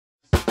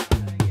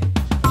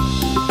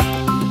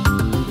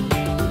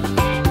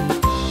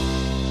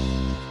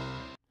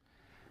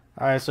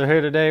All right, so here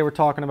today we're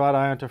talking about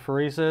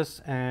iontophoresis,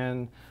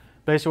 and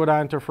basically what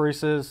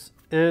iontophoresis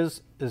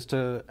is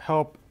to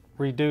help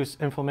reduce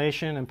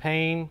inflammation and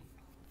pain.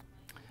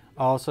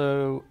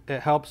 Also,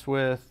 it helps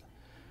with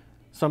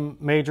some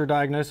major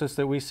diagnoses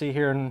that we see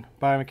here in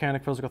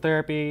biomechanic physical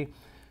therapy,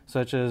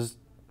 such as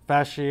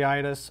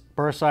fasciitis,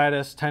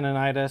 bursitis,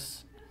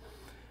 tendonitis.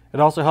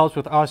 It also helps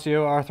with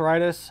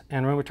osteoarthritis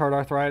and rheumatoid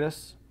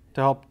arthritis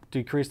to help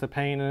decrease the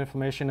pain and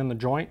inflammation in the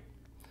joint.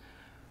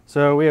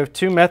 So we have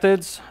two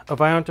methods of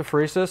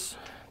iontophoresis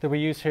that we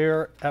use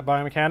here at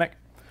BioMechanic.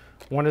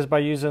 One is by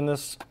using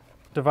this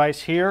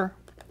device here,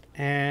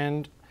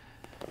 and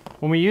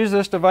when we use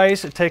this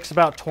device it takes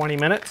about 20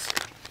 minutes,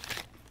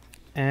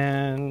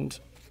 and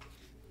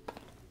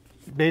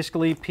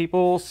basically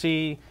people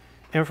see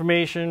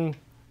information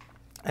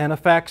and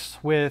effects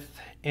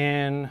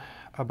within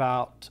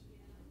about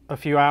a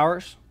few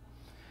hours.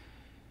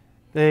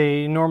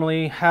 They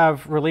normally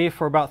have relief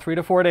for about 3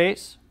 to 4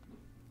 days.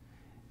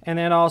 And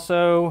then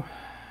also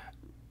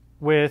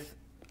with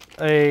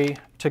a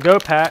to-go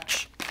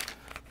patch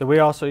that we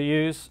also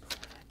use,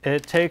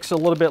 it takes a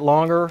little bit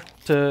longer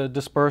to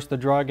disperse the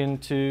drug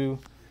into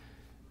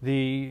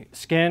the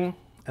skin.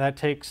 That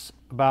takes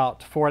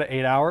about 4 to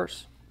 8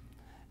 hours.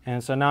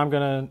 And so now I'm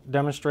going to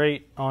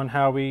demonstrate on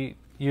how we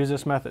use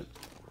this method.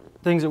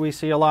 Things that we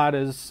see a lot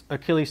is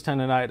Achilles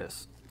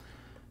tendonitis.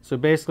 So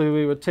basically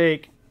we would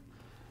take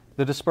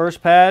the disperse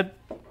pad,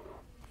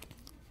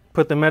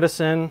 put the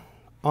medicine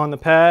on the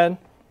pad,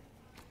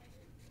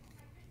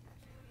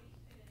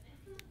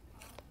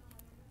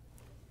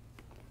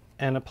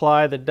 and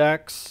apply the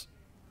Dex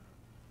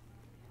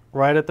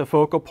right at the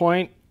focal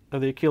point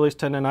of the Achilles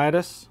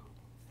tendonitis.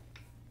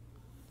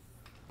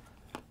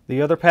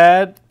 The other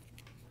pad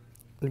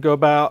would go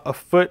about a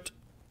foot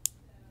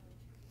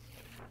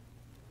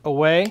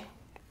away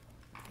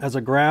as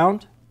a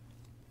ground.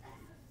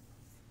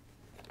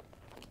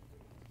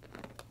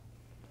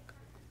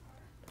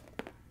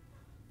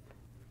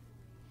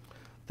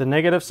 The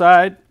negative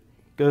side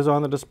goes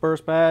on the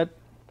disperse pad.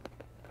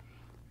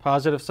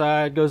 Positive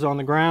side goes on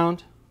the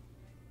ground.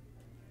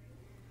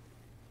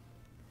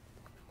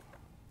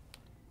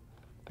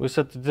 We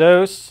set the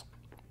dose,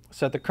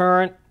 set the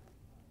current,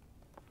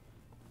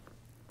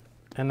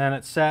 and then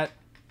it's set,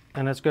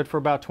 and it's good for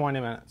about 20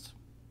 minutes.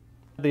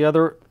 The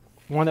other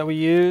one that we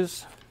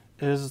use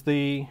is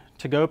the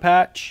to-go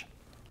patch.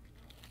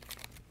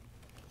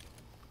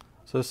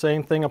 So the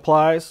same thing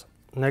applies.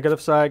 Negative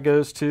side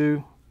goes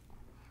to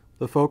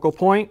the focal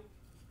point,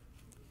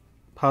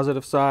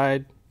 positive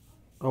side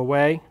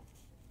away,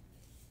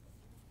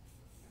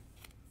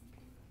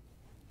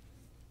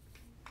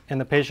 and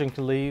the patient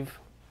can leave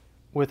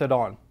with it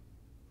on.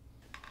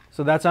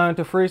 So that's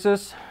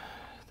iontophoresis.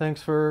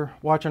 Thanks for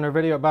watching our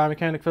video at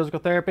BioMechanic Physical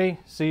Therapy.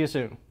 See you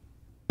soon.